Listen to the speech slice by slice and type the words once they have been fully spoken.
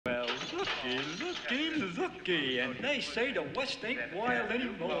looky, and they say the West ain't wild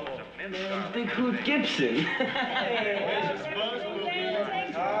anymore. Man, think who's Gibson?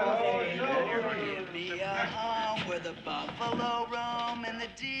 Be a home where the buffalo roam and the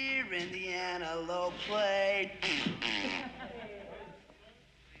deer and the antelope play.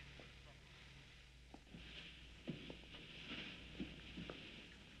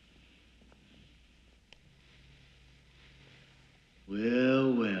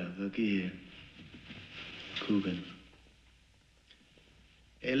 Well, well, looky here. Coogan.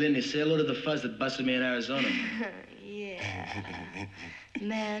 Hey, Lindy, say hello to the fuzz that busted me in Arizona. Yeah.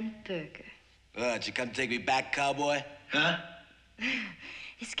 Man burger. Did you come to take me back, cowboy? Huh?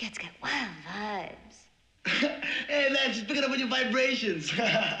 This cat's got wild vibes. Hey, man, she's picking up on your vibrations.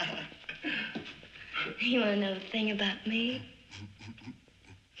 You want to know the thing about me?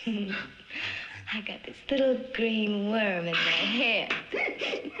 I got this little green worm in my hair.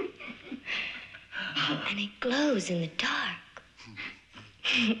 And it glows in the dark.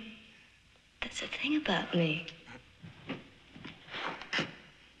 That's the thing about me.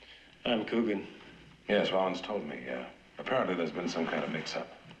 I'm Coogan. Yes, Rollins told me. Apparently there's been some kind of mix-up.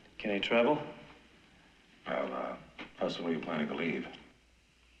 Can he travel? Well, how soon are you planning to leave?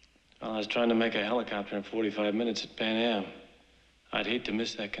 Well, I was trying to make a helicopter in 45 minutes at Pan Am. I'd hate to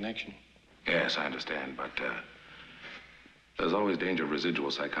miss that connection. Yes, I understand, but there's always danger of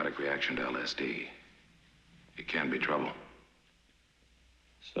residual psychotic reaction to LSD. It can be trouble.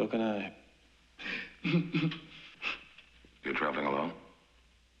 So can I. You're traveling alone?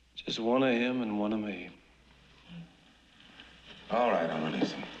 Just one of him and one of me. All right, I'll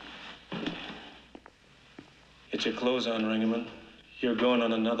release him. Get your clothes on, Ringerman. You're going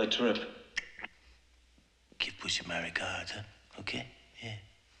on another trip. Keep pushing my regards, huh? Okay? Yeah.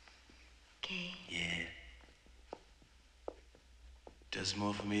 Okay. Yeah. Does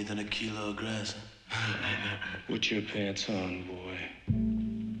more for me than a kilo of grass, huh? Put your pants on, boy.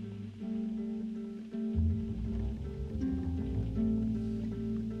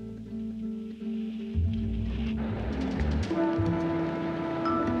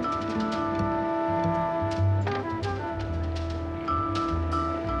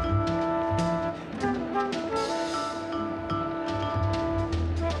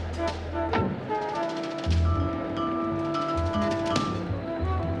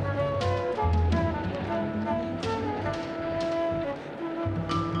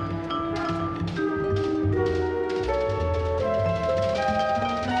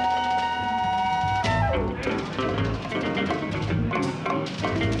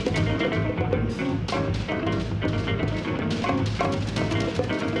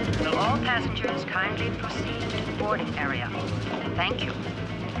 Thank you.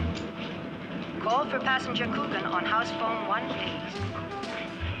 Call for passenger Coogan on house phone 1, please.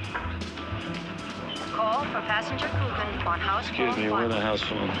 Call for passenger Coogan on house phone 1. Excuse me, where's the house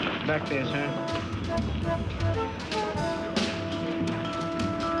phone? Back there, sir.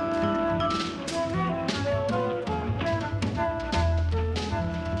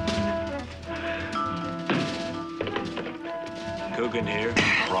 Coogan here.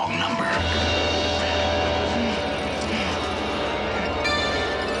 Wrong number.